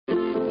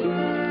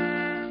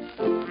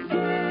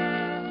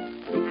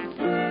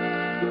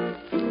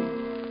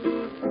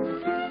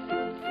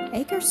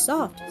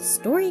AcreSoft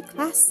Story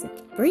Classic,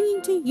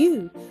 bringing to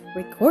you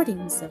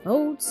recordings of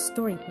old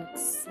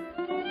storybooks.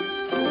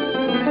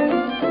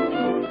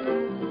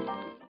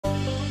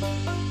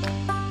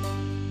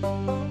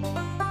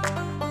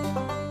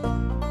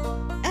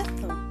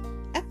 Ethel,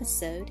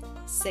 Episode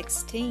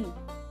 16.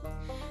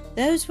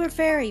 Those were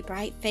very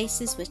bright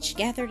faces which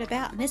gathered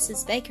about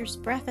Mrs. Baker's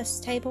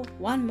breakfast table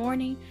one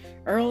morning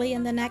early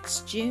in the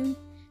next June.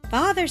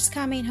 "Father's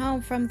coming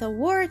home from the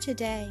war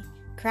today,"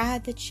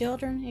 cried the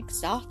children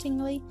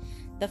exultingly.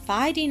 "The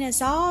fighting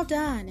is all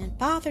done, and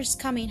Father's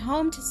coming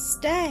home to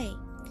stay."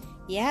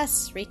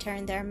 "Yes,"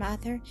 returned their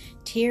mother,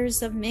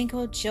 tears of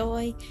mingled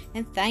joy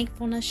and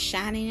thankfulness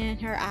shining in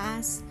her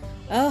eyes.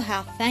 "Oh,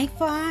 how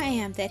thankful I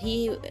am that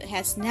he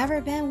has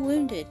never been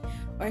wounded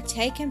or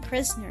taken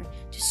prisoner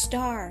to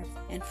starve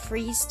and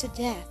freeze to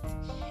death,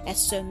 as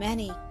so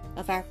many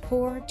of our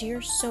poor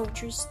dear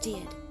soldiers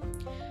did.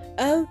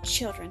 Oh,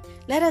 children,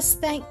 let us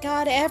thank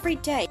God every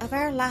day of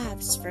our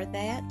lives for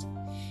that."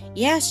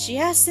 "Yes,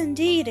 yes,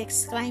 indeed,"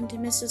 exclaimed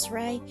Mrs.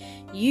 Ray.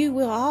 "You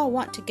will all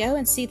want to go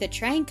and see the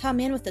train come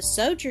in with the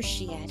soldiers,"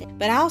 she added.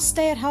 "But I'll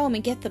stay at home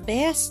and get the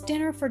best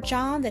dinner for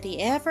John that he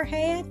ever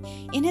had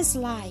in his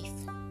life."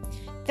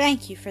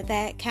 "Thank you for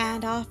that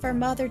kind offer,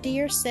 Mother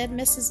dear," said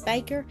Mrs.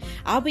 Baker.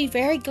 "I'll be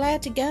very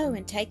glad to go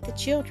and take the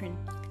children."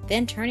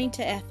 Then turning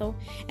to Ethel,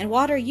 "And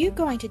what are you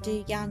going to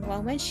do, young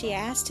woman?" she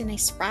asked in a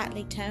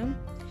sprightly tone.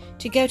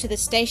 "To go to the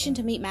station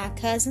to meet my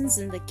cousins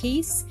and the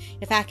Keiths,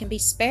 if I can be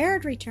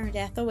spared," returned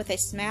Ethel with a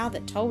smile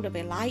that told of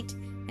a light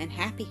and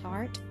happy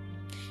heart.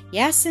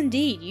 "Yes,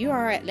 indeed, you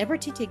are at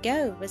liberty to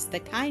go," was the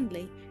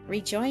kindly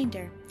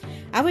rejoinder.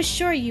 "I was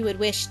sure you would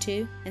wish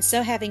to, and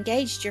so have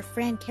engaged your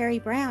friend Carrie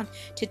Brown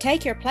to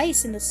take your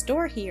place in the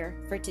store here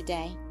for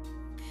today."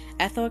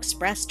 Ethel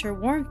expressed her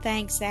warm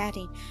thanks,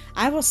 adding,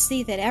 "I will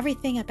see that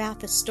everything about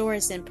the store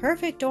is in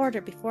perfect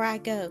order before I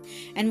go,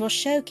 and will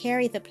show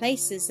Carrie the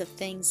places of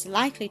things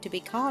likely to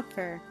be called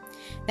for."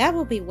 "That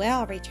will be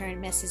well,"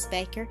 returned Mrs.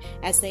 Baker,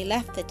 as they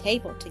left the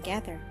table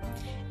together.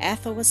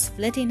 Ethel was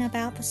flitting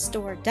about the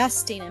store,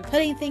 dusting and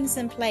putting things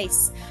in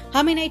place,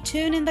 humming a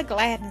tune in the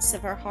gladness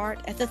of her heart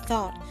at the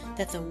thought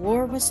that the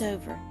war was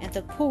over, and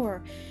the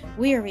poor,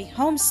 weary,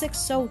 homesick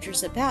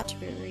soldiers about to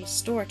be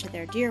restored to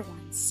their dear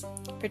ones.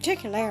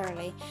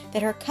 Particularly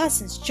that her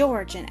cousins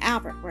George and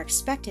Albert were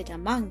expected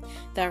among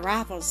the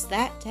arrivals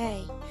that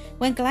day.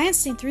 When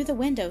glancing through the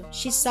window,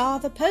 she saw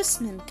the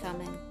postman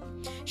coming.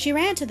 She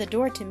ran to the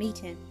door to meet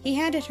him. He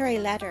handed her a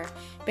letter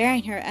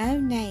bearing her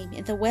own name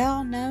in the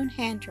well-known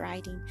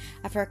handwriting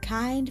of her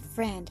kind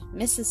friend,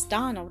 Mrs.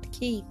 Donald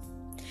Keith.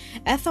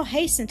 Ethel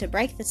hastened to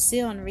break the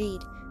seal and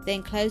read the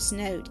enclosed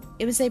note.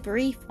 It was a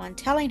brief one,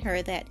 telling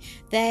her that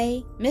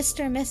they,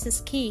 Mr. and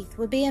Mrs. Keith,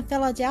 would be in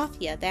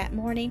Philadelphia that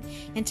morning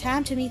in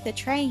time to meet the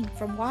train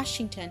from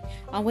Washington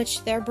on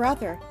which their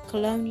brother,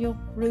 Colonel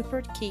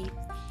Rupert Keith,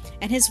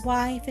 and his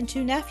wife and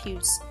two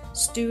nephews,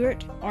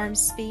 Stuart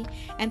Ormsby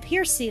and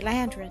Percy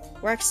Landreth,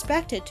 were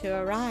expected to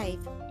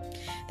arrive.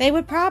 They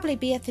would probably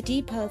be at the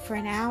depot for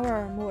an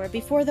hour or more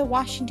before the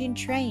Washington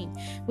train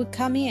would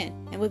come in,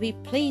 and would be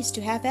pleased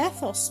to have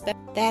Ethel spend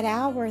that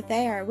hour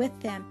there with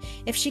them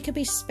if she could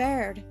be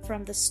spared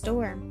from the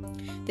storm.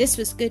 This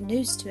was good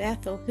news to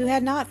Ethel, who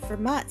had not for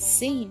months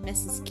seen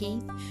Mrs.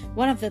 Keith,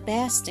 one of the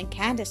best and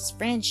kindest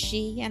friends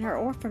she and her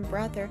orphan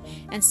brother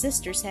and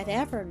sisters had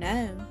ever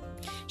known.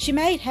 She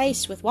made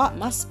haste with what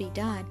must be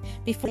done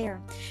before,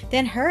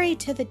 then hurried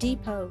to the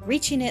depot,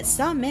 reaching it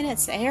some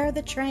minutes ere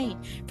the train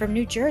from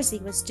New Jersey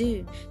was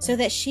due, so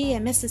that she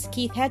and Mrs.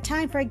 Keith had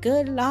time for a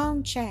good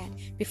long chat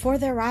before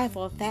the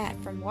arrival of that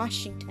from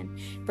Washington,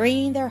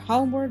 bringing their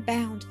homeward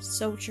bound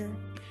soldier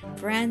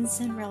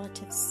friends and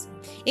relatives.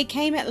 It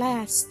came at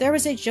last. There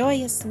was a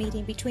joyous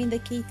meeting between the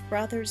Keith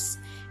brothers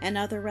and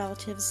other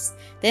relatives.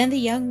 Then the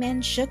young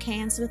men shook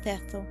hands with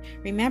Ethel,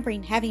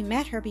 remembering having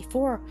met her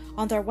before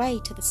on their way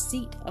to the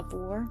seat of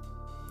war.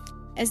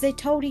 As they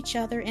told each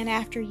other in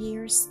after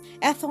years,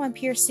 Ethel and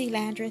Percy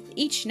Landreth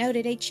each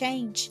noted a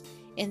change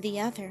in the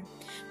other.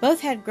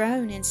 Both had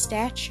grown in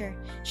stature,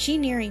 she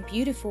nearing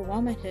beautiful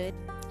womanhood,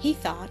 he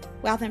thought,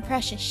 while the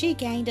impression she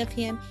gained of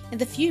him in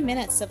the few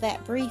minutes of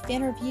that brief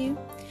interview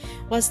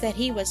was that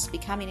he was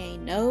becoming a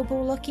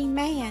noble-looking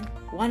man,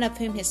 one of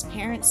whom his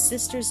parents,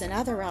 sisters, and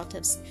other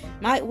relatives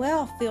might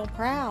well feel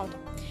proud.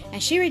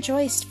 And she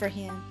rejoiced for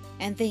him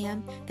and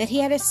them that he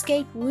had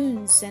escaped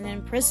wounds and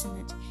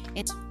imprisonment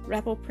in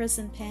rebel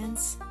prison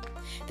pens.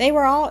 They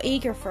were all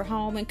eager for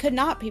home, and could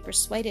not be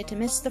persuaded to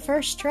miss the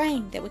first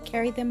train that would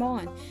carry them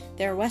on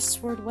their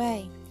westward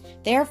way.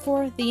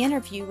 Therefore the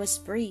interview was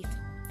brief.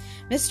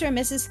 Mr. and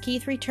Mrs.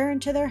 Keith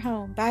returned to their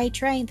home by a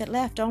train that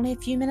left only a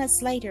few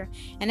minutes later,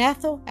 and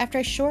Ethel, after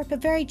a short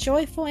but very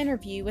joyful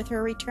interview with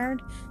her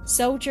returned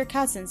soldier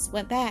cousins,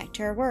 went back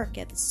to her work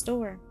at the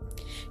store.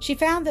 She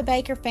found the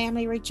Baker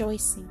family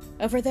rejoicing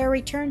over their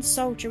returned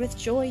soldier with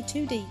joy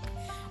too deep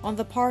on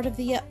the part of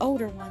the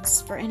older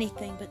ones for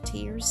anything but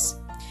tears.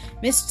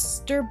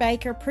 Mr.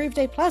 Baker proved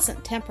a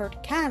pleasant-tempered,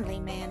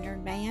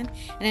 kindly-mannered man,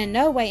 and in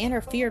no way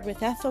interfered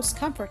with Ethel's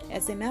comfort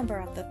as a member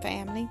of the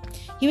family.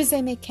 He was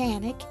a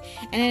mechanic,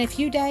 and in a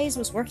few days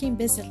was working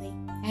busily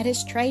at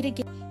his trade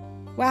again,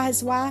 while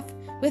his wife,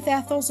 with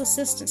Ethel's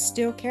assistance,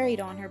 still carried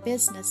on her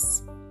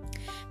business.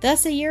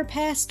 Thus a year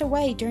passed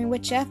away, during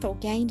which Ethel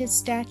gained in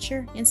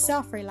stature, in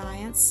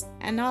self-reliance,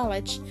 and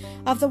knowledge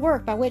of the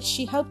work by which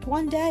she hoped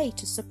one day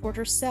to support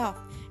herself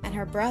and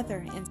her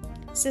brother and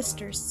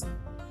sisters.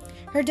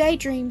 Her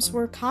daydreams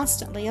were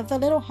constantly of the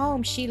little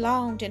home she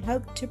longed and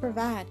hoped to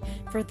provide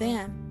for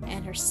them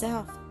and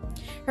herself.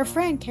 Her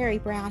friend Carrie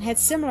Brown had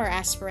similar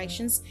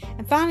aspirations,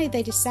 and finally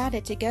they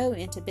decided to go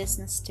into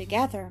business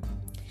together.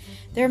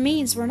 Their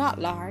means were not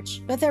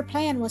large, but their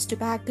plan was to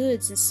buy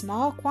goods in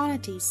small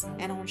quantities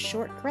and on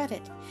short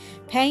credit,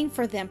 paying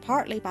for them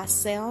partly by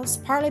sales,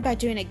 partly by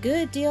doing a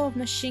good deal of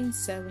machine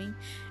sewing.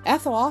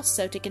 Ethel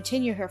also to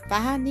continue her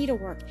fine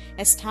needlework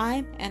as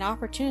time and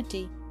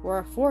opportunity were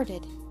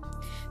afforded.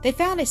 They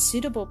found a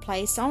suitable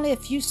place only a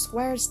few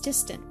squares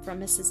distant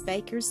from Mrs.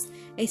 Baker's,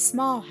 a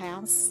small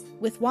house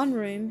with one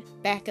room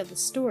back of the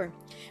store,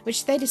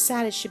 which they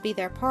decided should be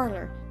their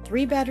parlor,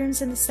 3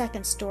 bedrooms in the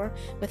second store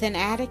with an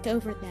attic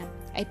over them,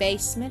 a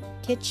basement,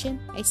 kitchen,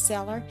 a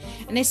cellar,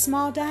 and a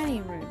small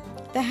dining room.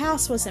 The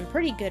house was in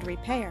pretty good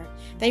repair.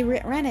 They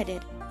rented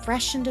it,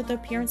 freshened the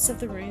appearance of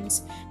the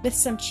rooms with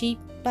some cheap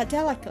but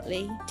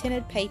delicately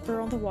tinted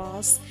paper on the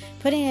walls,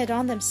 putting it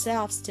on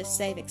themselves to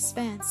save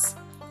expense.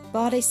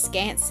 Bought a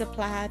scant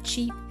supply of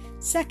cheap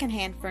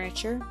second-hand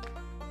furniture,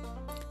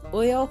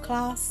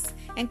 oilcloths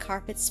and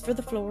carpets for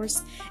the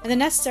floors, and the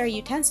necessary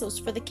utensils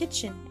for the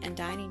kitchen and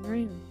dining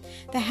room.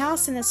 The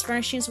house and its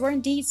furnishings were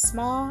indeed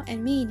small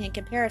and mean in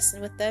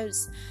comparison with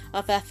those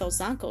of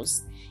Ethel's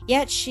uncles,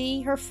 yet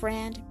she, her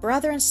friend,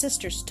 brother, and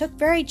sisters took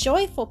very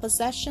joyful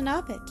possession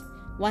of it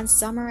one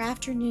summer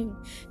afternoon,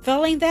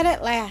 feeling that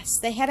at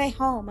last they had a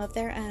home of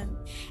their own,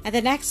 and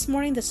the next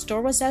morning the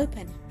store was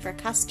open for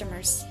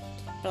customers.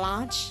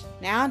 Blanche,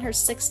 now in her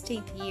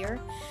 16th year,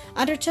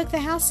 undertook the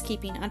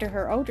housekeeping under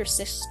her older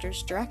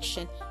sister's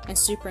direction and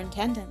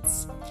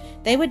superintendence.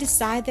 They would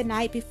decide the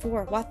night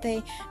before what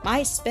they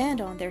might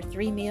spend on their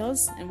 3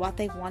 meals and what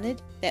they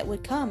wanted that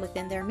would come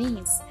within their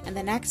means, and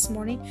the next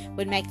morning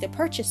would make the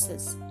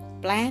purchases.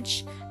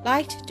 Blanche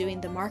liked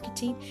doing the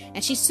marketing,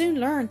 and she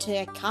soon learned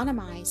to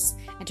economize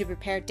and to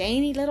prepare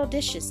dainty little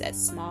dishes at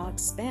small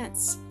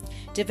expense,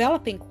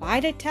 developing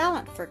quite a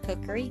talent for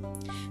cookery.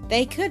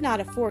 They could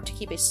not afford to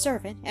keep a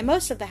servant, and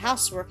most of the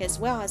housework as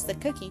well as the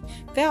cooking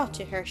fell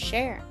to her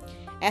share.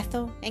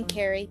 Ethel and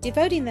Carrie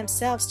devoting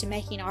themselves to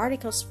making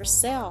articles for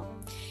sale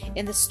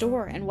in the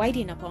store and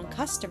waiting upon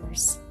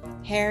customers.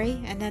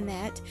 Harry and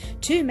Annette,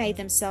 too, made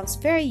themselves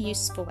very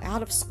useful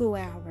out of school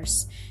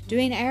hours,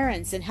 doing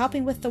errands and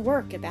helping with the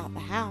work about the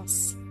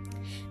house.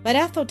 But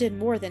Ethel did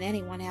more than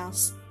anyone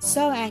else.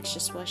 So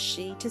anxious was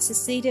she to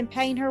succeed in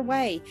paying her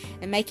way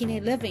and making a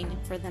living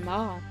for them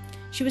all.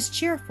 She was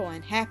cheerful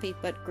and happy,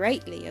 but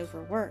greatly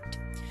overworked.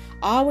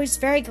 Always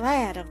very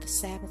glad of the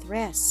Sabbath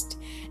rest,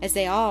 as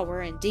they all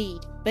were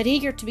indeed, but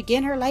eager to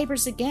begin her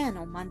labors again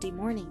on Monday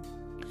morning.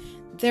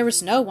 There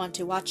was no one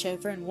to watch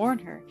over and warn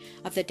her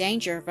of the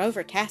danger of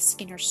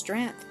overtasking her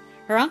strength.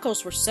 Her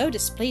uncles were so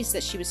displeased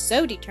that she was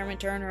so determined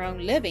to earn her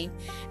own living,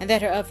 and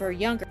that of her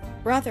younger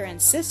brother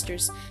and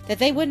sisters, that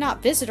they would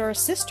not visit or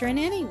assist her in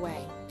any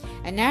way.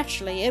 And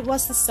naturally it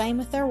was the same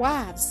with their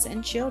wives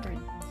and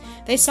children.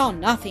 They saw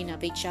nothing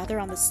of each other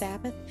on the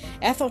Sabbath,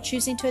 Ethel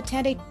choosing to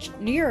attend a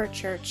nearer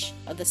church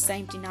of the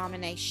same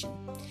denomination.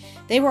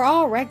 They were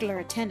all regular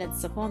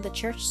attendants upon the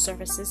church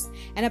services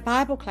and a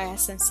Bible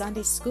class and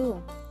Sunday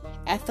school.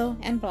 Ethel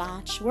and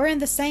Blanche were in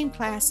the same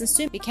class and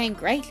soon became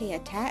greatly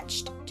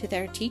attached to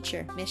their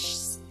teacher,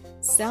 Miss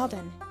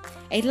Selden,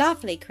 a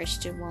lovely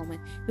Christian woman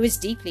who was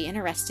deeply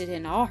interested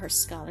in all her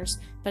scholars,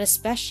 but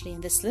especially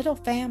in this little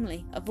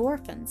family of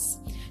orphans,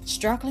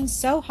 struggling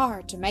so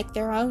hard to make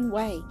their own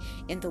way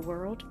in the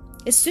world.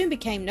 It soon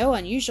became no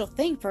unusual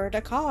thing for her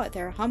to call at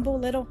their humble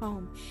little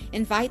home,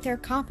 invite their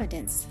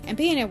confidence, and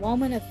being a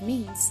woman of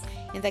means,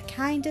 in the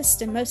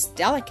kindest and most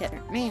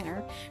delicate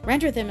manner,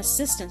 render them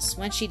assistance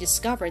when she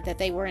discovered that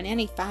they were in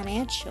any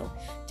financial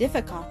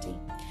difficulty.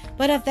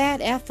 But of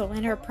that Ethel,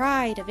 in her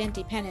pride of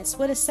independence,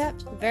 would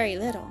accept very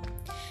little.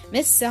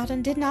 Miss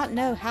Selden did not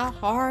know how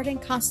hard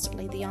and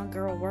constantly the young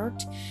girl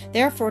worked,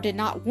 therefore did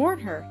not warn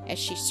her, as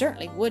she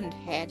certainly wouldn't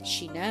had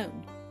she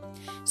known.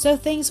 So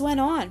things went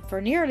on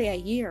for nearly a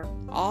year,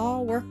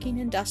 all working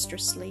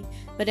industriously,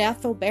 but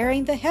Ethel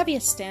bearing the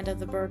heaviest end of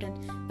the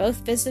burden,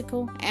 both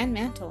physical and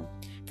mental,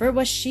 for it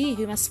was she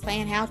who must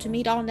plan how to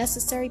meet all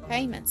necessary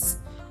payments.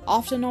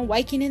 Often on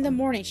waking in the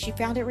morning she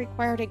found it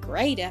required a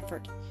great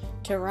effort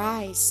to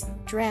rise,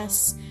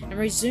 dress, and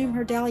resume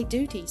her daily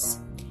duties,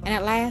 and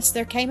at last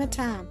there came a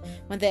time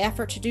when the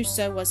effort to do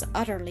so was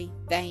utterly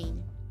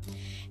vain.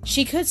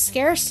 She could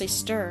scarcely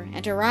stir,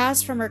 and to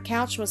rise from her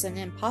couch was an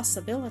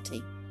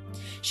impossibility.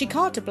 She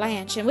called to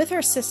Blanche, and with her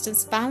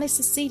assistance finally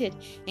succeeded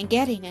in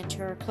getting into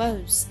her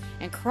clothes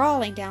and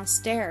crawling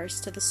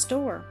downstairs to the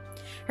store.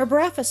 Her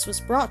breakfast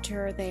was brought to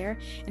her there,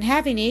 and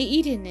having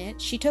eaten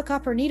it, she took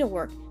up her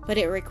needlework, but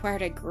it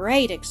required a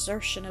great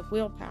exertion of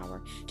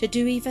willpower to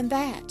do even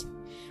that,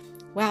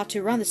 while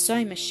to run the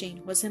sewing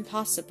machine was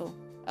impossible.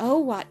 "Oh,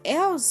 what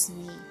ails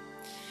me?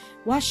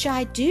 What shall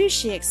I do?"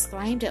 she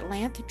exclaimed at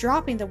length,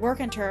 dropping the work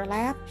into her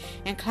lap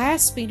and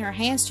clasping her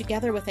hands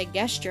together with a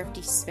gesture of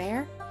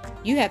despair.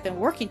 "You have been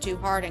working too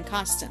hard and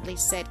constantly,"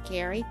 said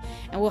Carrie,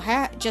 "and will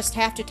just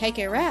have to take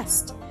a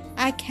rest."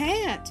 "I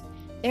can't.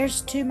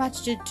 There's too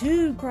much to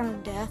do,"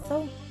 groaned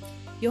Ethel.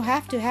 "You'll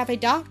have to have a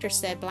doctor,"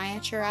 said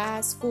Blanche, her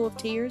eyes full of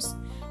tears.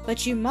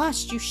 "But you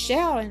must, you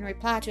shall," in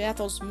reply to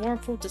Ethel's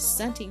mournful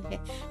dissenting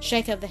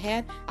shake of the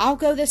head. "I'll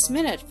go this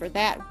minute for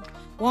that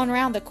one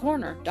round the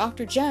corner,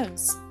 Dr.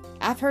 Jones.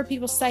 I've heard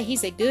people say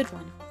he's a good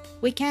one."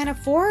 "We can't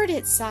afford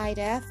it," sighed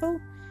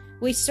Ethel.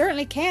 "We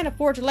certainly can't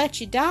afford to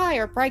let you die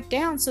or break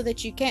down so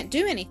that you can't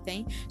do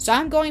anything, so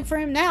I'm going for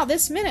him now,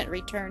 this minute,"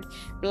 returned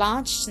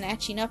Blanche,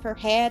 snatching up her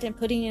hat and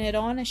putting it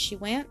on as she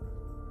went.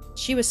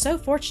 She was so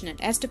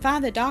fortunate as to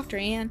find the doctor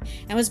in,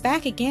 and was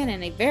back again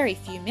in a very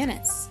few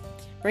minutes.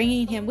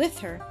 Bringing him with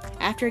her,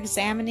 after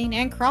examining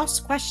and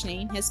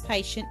cross-questioning his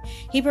patient,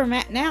 he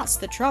pronounced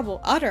the trouble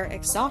utter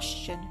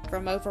exhaustion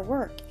from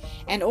overwork,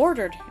 and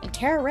ordered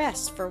entire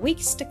rest for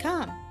weeks to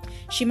come.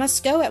 She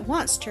must go at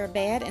once to her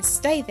bed and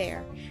stay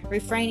there,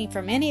 refraining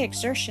from any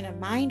exertion of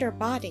mind or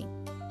body.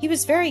 He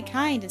was very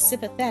kind and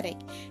sympathetic,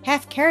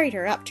 half carried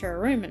her up to her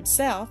room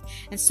himself,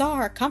 and saw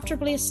her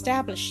comfortably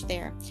established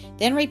there.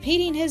 Then,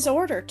 repeating his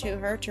order to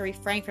her to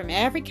refrain from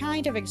every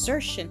kind of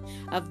exertion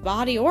of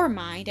body or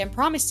mind, and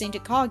promising to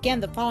call again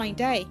the following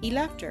day, he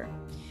left her.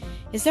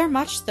 "Is there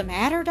much the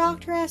matter,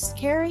 doctor?" asked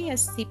Carrie,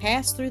 as he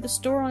passed through the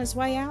store on his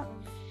way out.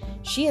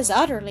 "She is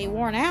utterly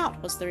worn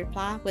out," was the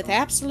reply. "With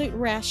absolute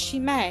rest she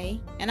may,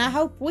 and I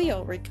hope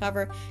will,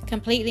 recover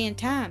completely in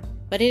time.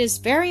 But it is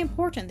very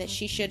important that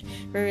she should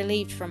be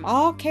relieved from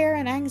all care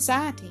and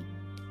anxiety."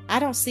 "I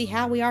don't see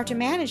how we are to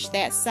manage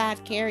that,"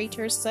 sighed Carrie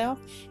to herself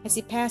as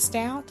he passed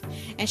out,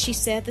 and she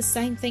said the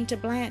same thing to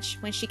Blanche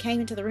when she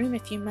came into the room a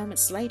few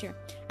moments later.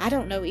 "I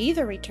don't know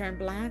either," returned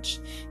Blanche,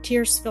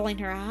 tears filling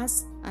her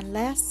eyes,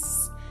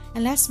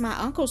 unless my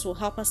uncles will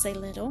help us a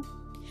little."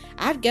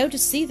 "I'd go to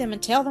see them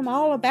and tell them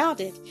all about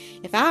it,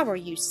 if I were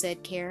you,"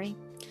 said Carrie.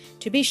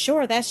 "To be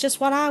sure, that's just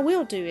what I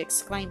will do,"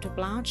 exclaimed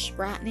Blanche,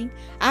 brightening.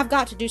 "I've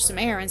got to do some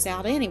errands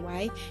out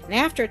anyway, and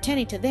after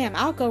attending to them,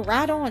 I'll go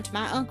right on to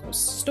my uncle's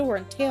store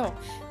and tell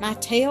my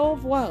tale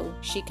of woe,"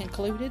 she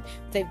concluded,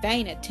 with a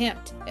vain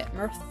attempt at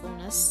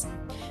mirthfulness.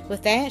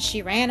 With that,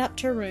 she ran up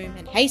to her room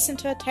and hastened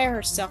to attire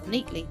herself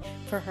neatly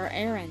for her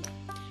errand.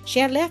 She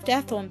had left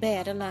Ethel in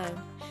bed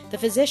alone, the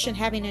physician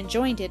having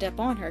enjoined it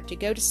upon her to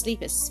go to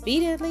sleep as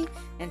speedily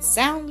and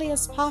soundly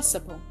as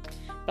possible.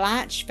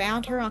 Blanche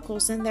found her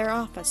uncles in their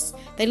office.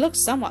 They looked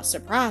somewhat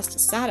surprised at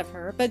sight of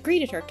her, but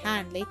greeted her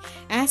kindly,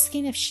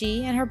 asking if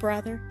she and her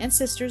brother and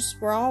sisters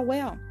were all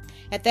well.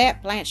 At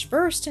that, Blanche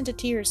burst into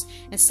tears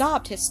and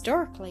sobbed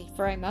hysterically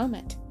for a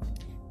moment.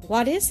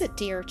 "What is it,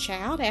 dear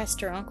child?"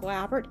 asked her Uncle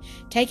Albert,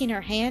 taking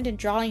her hand and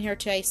drawing her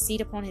to a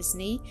seat upon his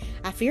knee.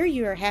 "I fear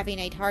you are having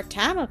a hard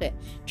time of it,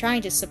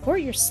 trying to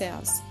support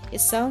yourselves.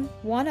 Is some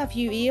one of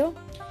you ill?"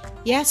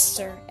 "Yes,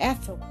 sir,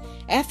 Ethel.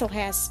 Ethel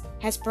has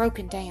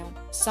broken down,"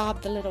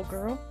 sobbed the little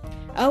girl.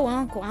 "Oh,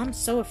 Uncle, I'm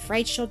so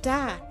afraid she'll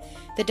die.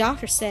 The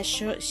doctor says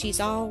she's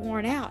all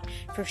worn out,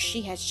 for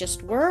she has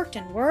just worked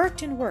and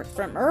worked and worked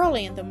from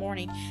early in the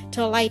morning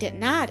till late at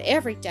night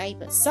every day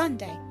but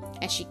Sunday,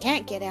 and she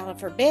can't get out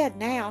of her bed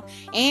now,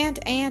 and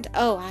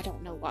oh, I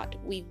don't know what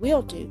we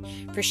will do,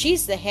 for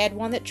she's the head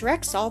one that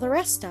directs all the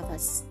rest of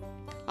us."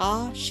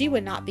 "Ah, she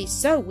would not be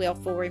so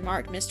willful,"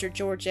 remarked Mr.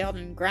 George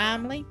Eldon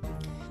grimly.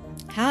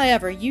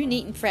 "However, you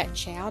needn't fret,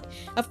 child.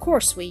 Of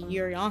course we,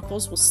 your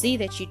uncles, will see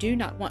that you do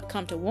not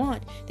come to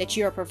want, that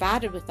you are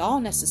provided with all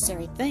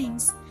necessary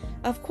things."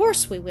 "Of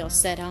course we will,"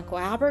 said Uncle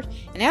Albert,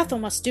 "and Ethel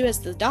must do as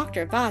the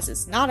doctor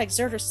advises, not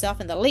exert herself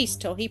in the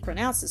least till he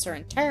pronounces her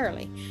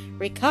entirely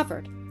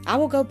recovered. I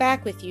will go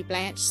back with you,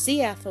 Blanche,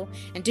 see Ethel,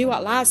 and do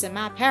what lies in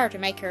my power to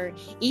make her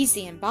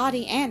easy in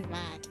body and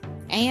mind.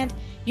 And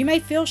you may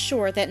feel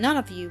sure that none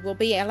of you will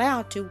be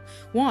allowed to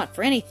want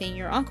for anything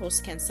your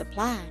uncles can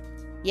supply."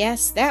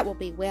 "Yes, that will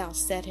be well,"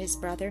 said his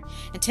brother,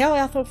 "and tell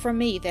Ethel from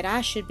me that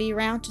I should be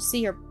round to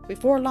see her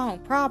before long,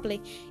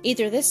 probably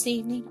either this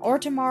evening or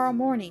tomorrow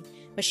morning.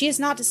 But she is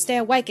not to stay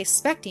awake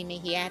expecting me,"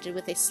 he added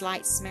with a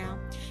slight smile.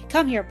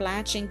 "Come here,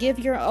 Blanche, and give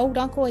your old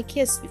uncle a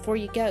kiss before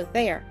you go.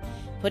 There,"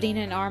 putting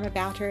an arm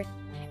about her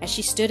as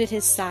she stood at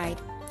his side.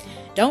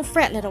 "Don't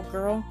fret, little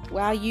girl,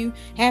 while you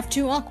have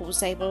two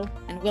uncles able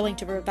and willing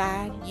to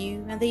provide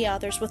you and the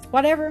others with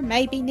whatever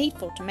may be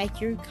needful to make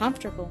you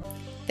comfortable."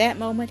 That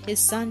moment his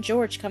son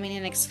George, coming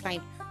in,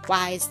 exclaimed,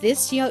 "Why, is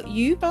this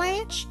you,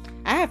 Blanche?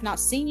 I have not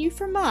seen you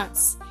for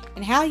months.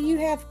 And how you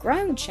have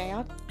grown,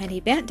 child!" And he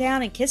bent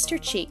down and kissed her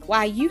cheek.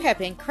 "Why, you have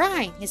been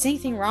crying. Is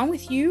anything wrong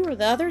with you or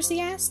the others?" he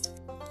asked.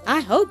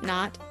 "I hope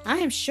not. I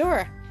am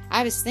sure.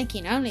 I was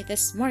thinking only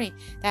this morning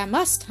that I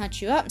must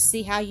hunt you up and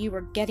see how you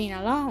were getting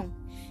along."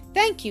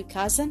 "Thank you,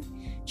 cousin.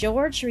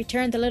 George,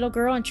 returned the little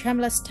girl in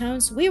tremulous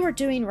tones, we were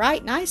doing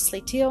right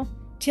nicely till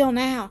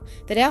now,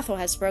 that Ethel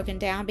has broken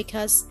down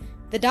because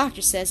the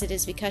doctor says it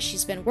is because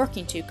she's been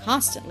working too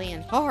constantly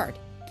and hard.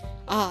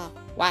 Ah,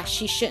 why,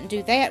 she shouldn't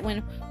do that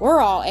when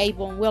we're all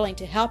able and willing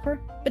to help her.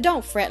 But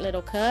don't fret,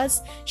 little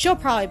cuz. She'll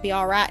probably be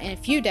all right in a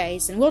few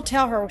days, and we'll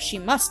tell her she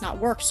must not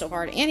work so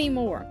hard any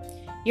more.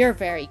 You're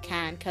very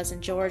kind,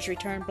 Cousin George,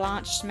 returned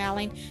Blanche,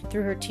 smiling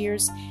through her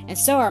tears, and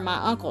so are my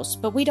uncles,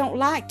 but we don't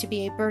like to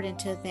be a burden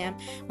to them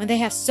when they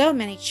have so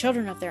many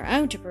children of their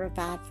own to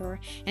provide for,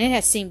 and it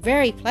has seemed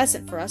very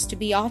pleasant for us to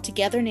be all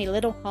together in a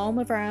little home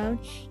of our own,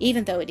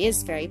 even though it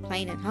is very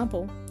plain and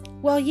humble.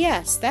 Well,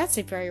 yes, that's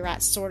a very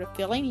right sort of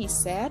feeling, he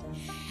said,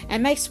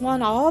 and makes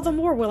one all the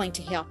more willing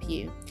to help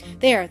you.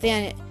 There,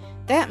 then,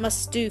 that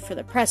must do for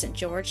the present,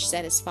 George,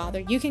 said his father.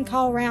 You can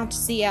call round to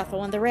see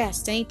Ethel and the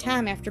rest any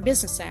time after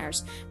business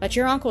hours, but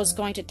your uncle is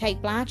going to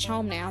take Blanche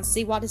home now and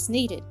see what is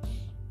needed.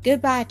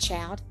 Goodbye,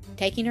 child,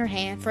 taking her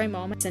hand for a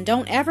moment, and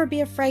don't ever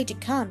be afraid to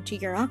come to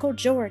your Uncle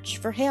George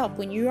for help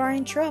when you are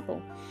in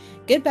trouble.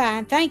 Goodbye,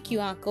 and thank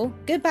you, Uncle.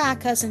 Goodbye,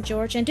 Cousin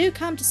George, and do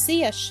come to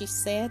see us, she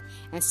said,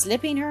 and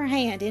slipping her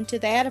hand into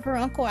that of her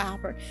Uncle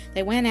Albert,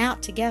 they went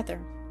out together.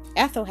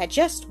 Ethel had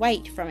just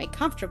waked from a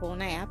comfortable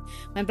nap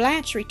when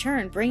Blanche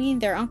returned, bringing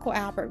their Uncle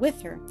Albert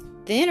with her.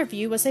 The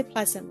interview was a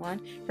pleasant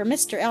one, for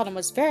Mr. Eldon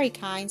was very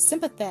kind,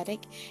 sympathetic,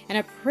 and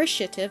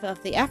appreciative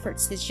of the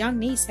efforts his young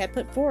niece had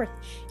put forth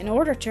in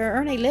order to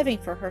earn a living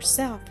for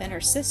herself and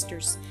her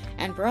sisters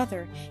and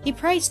brother. He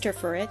praised her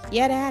for it,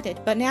 yet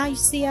added, "But now you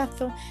see,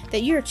 Ethel,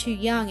 that you are too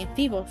young and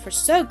feeble for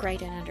so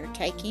great an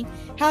undertaking."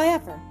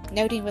 However,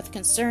 noting with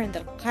concern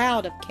the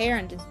cloud of care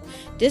and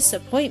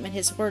disappointment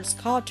his words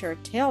called to her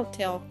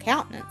telltale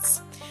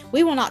countenance,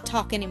 "We will not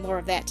talk any more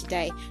of that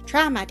today.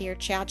 Try, my dear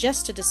child,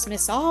 just to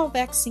dismiss all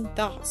vexing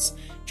thoughts.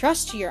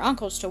 Trust to your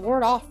uncles to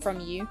ward off from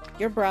you,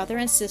 your brother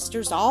and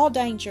sisters, all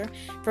danger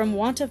from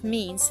want of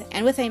means,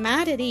 and with a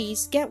mind at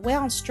ease, get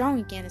well and strong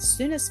again as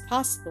soon as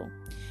possible.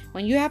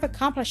 When you have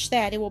accomplished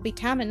that, it will be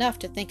time enough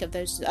to think of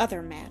those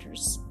other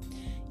matters."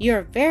 "You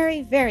are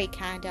very, very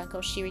kind,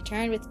 Uncle," she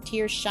returned, with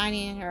tears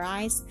shining in her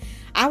eyes.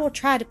 "I will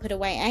try to put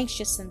away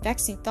anxious and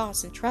vexing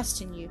thoughts and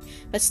trust in you,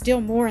 but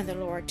still more in the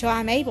Lord, till I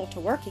am able to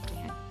work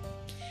again."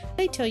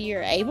 "Wait till you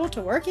are able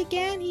to work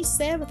again?" he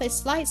said, with a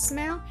slight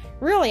smile.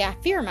 "Really, I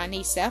fear my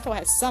niece Ethel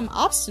has some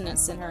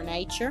obstinance in her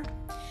nature.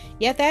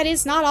 Yet that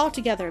is not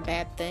altogether a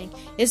bad thing.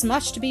 It is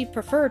much to be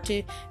preferred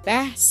to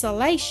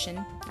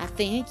vacillation, I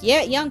think.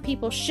 Yet young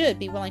people should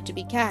be willing to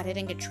be guided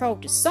and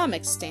controlled to some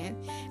extent,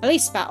 at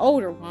least by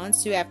older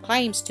ones who have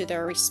claims to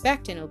their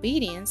respect and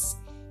obedience."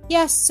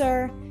 "Yes,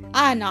 sir,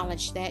 I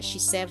acknowledge that," she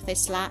said with a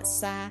slight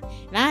sigh,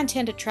 "and I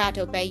intend to try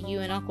to obey you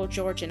and Uncle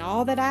George in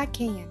all that I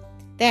can."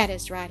 "That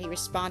is right," he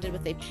responded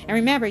with a, "and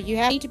remember, you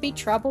have need to be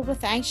troubled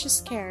with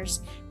anxious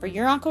cares, for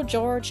your Uncle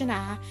George and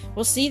I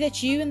will see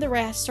that you and the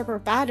rest are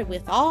provided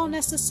with all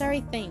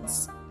necessary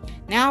things.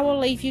 Now I will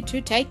leave you to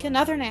take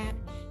another nap.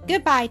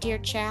 Goodbye, dear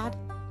child,"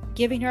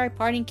 giving her a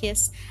parting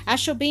kiss. "I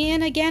shall be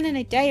in again in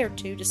a day or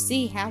two to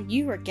see how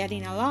you are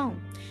getting along.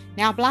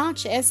 Now,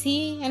 Blanche," as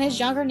he and his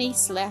younger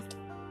niece left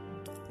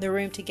the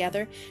room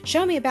together,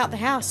 "show me about the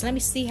house, and let me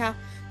see how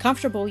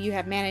comfortable you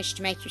have managed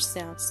to make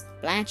yourselves."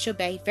 Blanche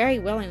obeyed very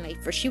willingly,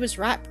 for she was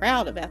right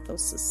proud of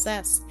Ethel's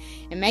success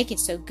in making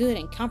so good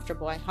and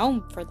comfortable a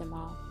home for them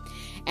all.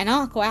 And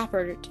Uncle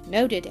Albert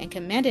noted and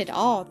commended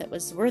all that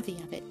was worthy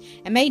of it,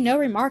 and made no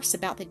remarks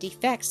about the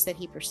defects that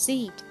he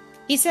perceived.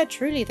 He said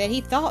truly that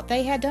he thought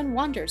they had done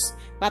wonders,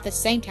 while at the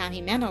same time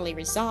he mentally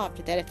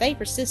resolved that if they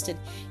persisted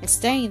in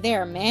staying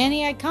there,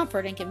 many a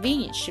comfort and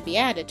convenience should be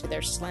added to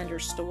their slender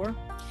store.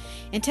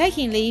 In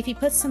taking leave, he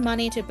put some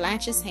money into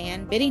Blanche's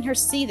hand, bidding her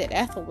see that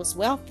Ethel was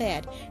well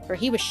fed, for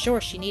he was sure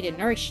she needed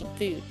nourishing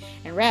food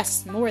and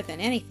rest more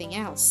than anything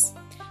else.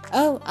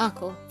 "Oh,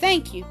 Uncle,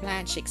 thank you,"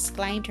 Blanche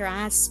exclaimed, her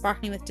eyes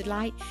sparkling with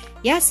delight.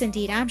 "Yes,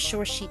 indeed, I'm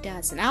sure she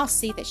does, and I'll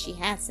see that she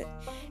has it."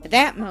 At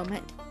that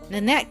moment,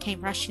 Nanette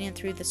came rushing in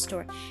through the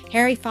store,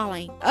 Harry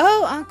following.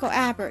 "Oh, Uncle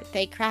Albert!"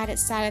 they cried at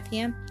sight of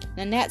him,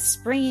 Nanette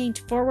springing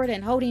forward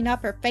and holding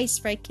up her face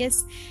for a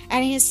kiss,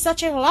 "and it's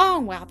such a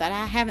long while that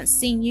I haven't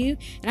seen you,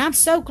 and I'm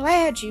so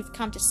glad you've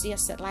come to see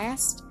us at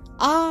last."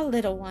 "Ah,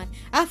 little one,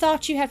 I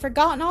thought you had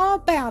forgotten all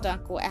about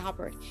Uncle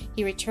Albert,"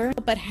 he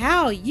returned. "But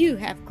how you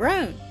have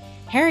grown!"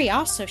 Harry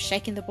also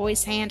shaking the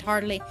boy's hand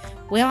heartily.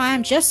 "Well,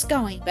 I'm just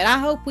going, but I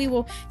hope we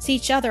will see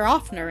each other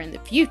oftener in the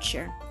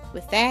future."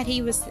 With that,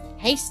 he was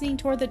hastening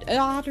toward the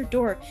outer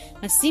door,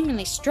 when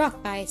seemingly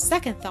struck by a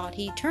second thought,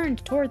 he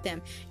turned toward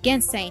them, again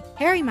saying,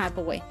 "Harry, my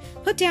boy,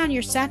 put down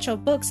your satchel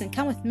of books and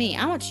come with me.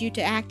 I want you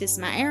to act as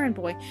my errand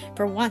boy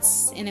for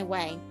once in a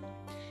way."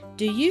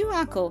 "Do you,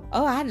 Uncle?"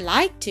 "Oh, I'd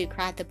like to,"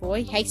 cried the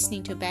boy,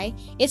 hastening to obey.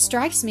 "It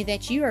strikes me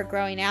that you are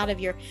growing out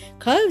of your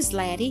clothes,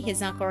 laddie,"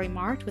 his uncle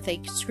remarked, with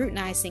a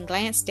scrutinizing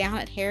glance down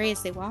at Harry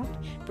as they walked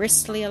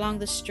briskly along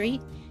the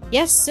street.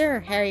 "Yes,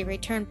 sir," Harry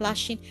returned,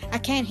 blushing. "I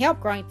can't help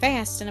growing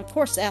fast, and of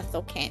course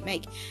Ethel can't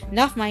make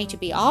enough money to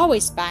be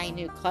always buying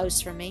new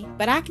clothes for me.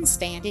 But I can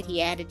stand it,"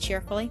 he added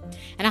cheerfully,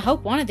 "and I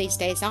hope one of these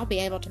days I'll be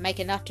able to make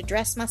enough to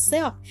dress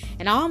myself,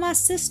 and all my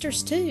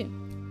sisters, too."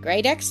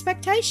 "Great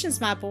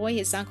expectations, my boy,"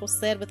 his uncle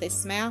said with a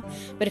smile.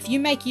 "But if you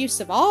make use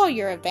of all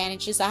your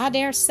advantages, I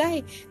dare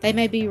say they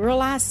may be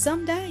realized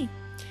some day.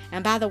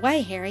 And by the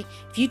way, Harry,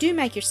 if you do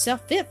make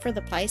yourself fit for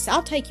the place,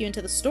 I'll take you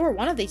into the store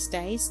one of these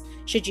days,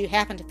 should you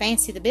happen to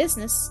fancy the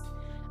business."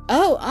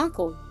 "Oh,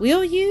 Uncle,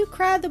 will you?"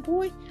 cried the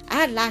boy.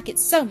 "I'd like it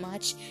so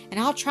much, and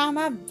I'll try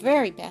my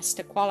very best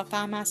to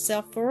qualify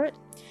myself for it."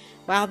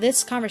 While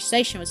this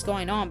conversation was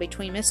going on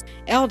between Miss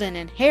Eldon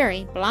and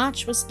Harry,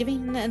 Blanche was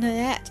giving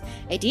Nanette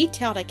a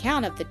detailed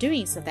account of the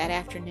doings of that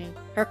afternoon,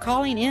 her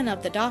calling in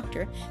of the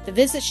doctor, the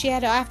visit she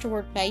had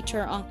afterward paid to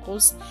her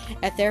uncles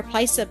at their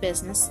place of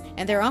business,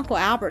 and their Uncle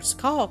Albert's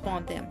call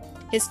upon them,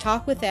 his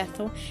talk with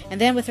Ethel, and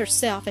then with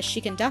herself as she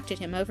conducted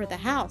him over the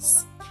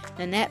house.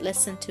 Nanette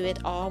listened to it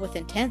all with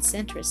intense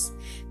interest.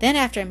 Then,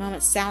 after a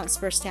moment's silence,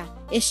 burst out,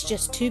 "It's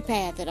just too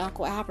bad that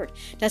Uncle Albert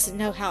doesn't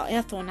know how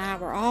Ethel and I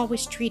were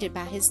always treated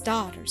by his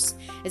daughters,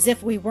 as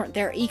if we weren't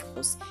their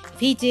equals. If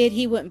he did,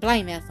 he wouldn't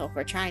blame Ethel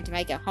for trying to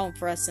make a home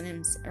for us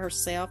and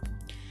herself.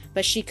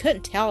 But she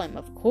couldn't tell him,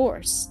 of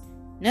course.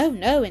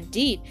 No,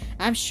 indeed.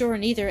 I'm sure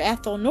neither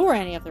Ethel nor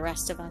any of the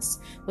rest of us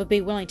would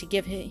be willing to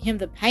give him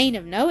the pain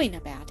of knowing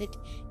about it.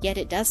 Yet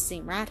it does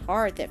seem right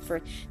hard that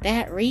for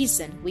that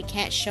reason we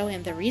can't show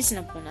him the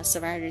reasonableness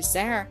of our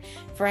desire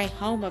for a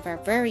home of our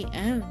very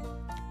own."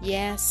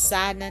 "Yes,"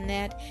 sighed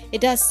Nanette,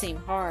 "it does seem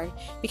hard,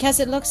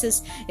 because it looks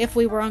as if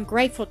we were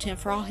ungrateful to him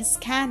for all his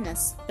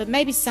kindness. But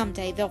maybe some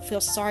day they'll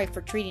feel sorry for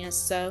treating us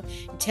so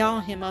and tell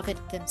him of it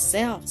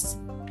themselves."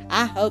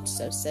 "I hope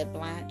so," said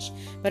Blanche,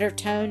 but her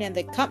tone and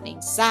the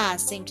accompanying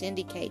sighs seemed to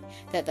indicate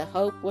that the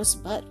hope was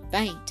but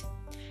faint.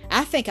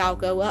 "I think I'll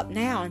go up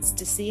now and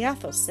to see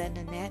Ethel," said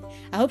Nanette.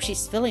 "I hope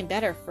she's feeling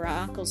better for her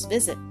uncle's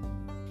visit."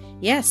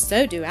 "Yes,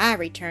 so do I,"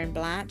 returned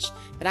Blanche,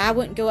 "but I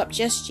wouldn't go up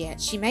just yet.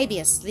 She may be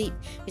asleep.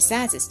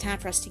 Besides, it's time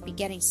for us to be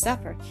getting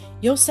supper.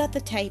 You'll set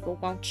the table,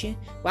 won't you,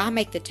 while I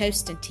make the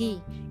toast and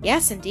tea?"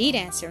 "Yes, indeed,"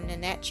 answered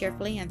Nanette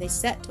cheerfully, and they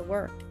set to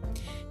work.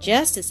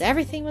 Just as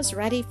everything was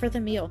ready for the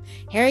meal,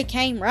 Harry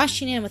came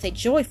rushing in with a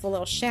joyful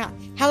little shout.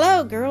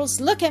 "Hello, girls,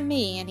 look at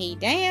me!" and he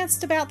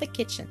danced about the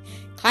kitchen,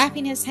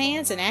 clapping his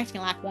hands and acting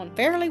like one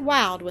fairly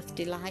wild with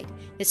delight.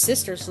 His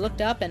sisters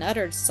looked up and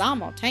uttered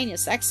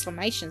simultaneous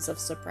exclamations of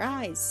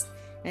surprise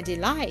and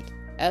delight.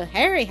 "Oh,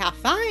 Harry, how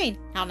fine!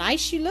 How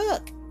nice you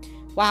look!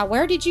 Why,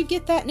 where did you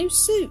get that new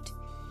suit?"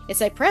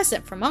 "It's a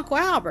present from Uncle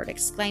Albert,"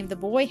 exclaimed the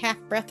boy half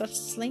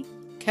breathlessly.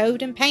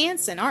 "Coat and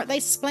pants, and aren't they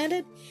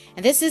splendid?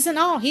 And this isn't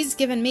all. He's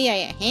given me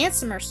a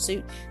handsomer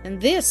suit than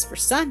this for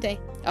Sunday.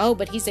 Oh,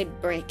 but he's a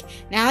brick,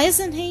 now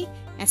isn't he?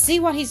 And see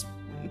what he's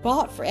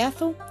bought for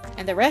Ethel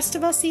and the rest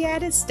of us," he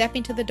added,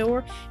 stepping to the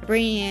door and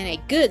bringing in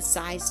a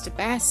good-sized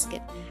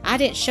basket. "I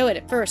didn't show it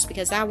at first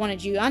because I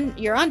wanted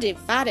your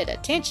undivided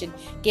attention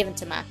given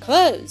to my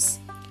clothes."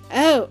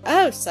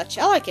 Oh, such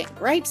elegant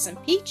grapes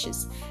and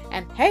peaches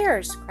and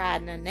pears,"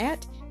 cried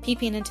Nanette,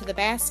 peeping into the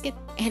basket.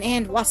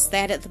 And what's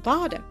that at the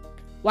bottom?"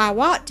 "Why,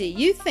 what do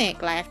you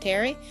think?" laughed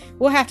Harry.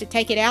 "We'll have to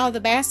take it out of the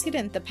basket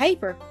and the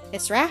paper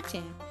it's wrapped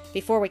in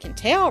before we can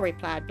tell,"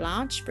 replied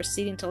Blanche,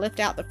 proceeding to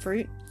lift out the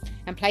fruit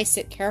and place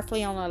it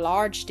carefully on a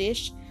large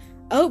dish.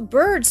 "Oh,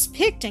 birds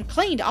picked and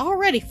cleaned all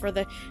ready for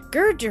the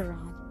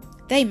Gerderon.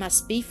 They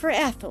must be for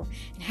Ethel,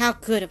 and how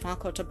good of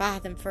Uncle to buy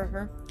them for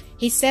her."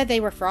 "He said they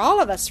were for all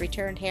of us,"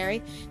 returned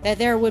Harry, "that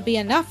there would be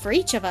enough for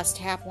each of us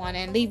to have one,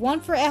 and leave one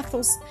for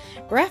Ethel's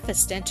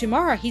breakfast, and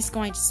tomorrow he's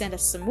going to send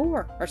us some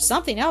more, or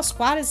something else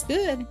quite as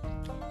good."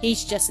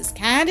 "He's just as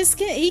kind as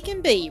he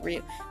can be,"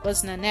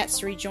 was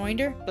Nanette's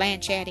rejoinder,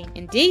 Blanche adding,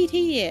 "Indeed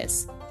he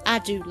is. I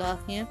do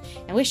love him,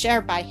 and wish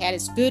everybody had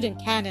as good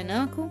and kind an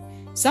uncle.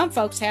 Some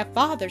folks have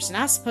fathers, and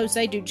I suppose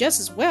they do just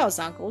as well as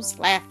uncles,"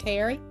 laughed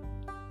Harry.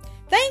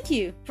 Thank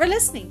you for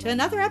listening to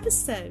another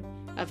episode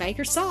of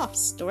AcreSoft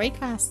Story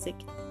Classic.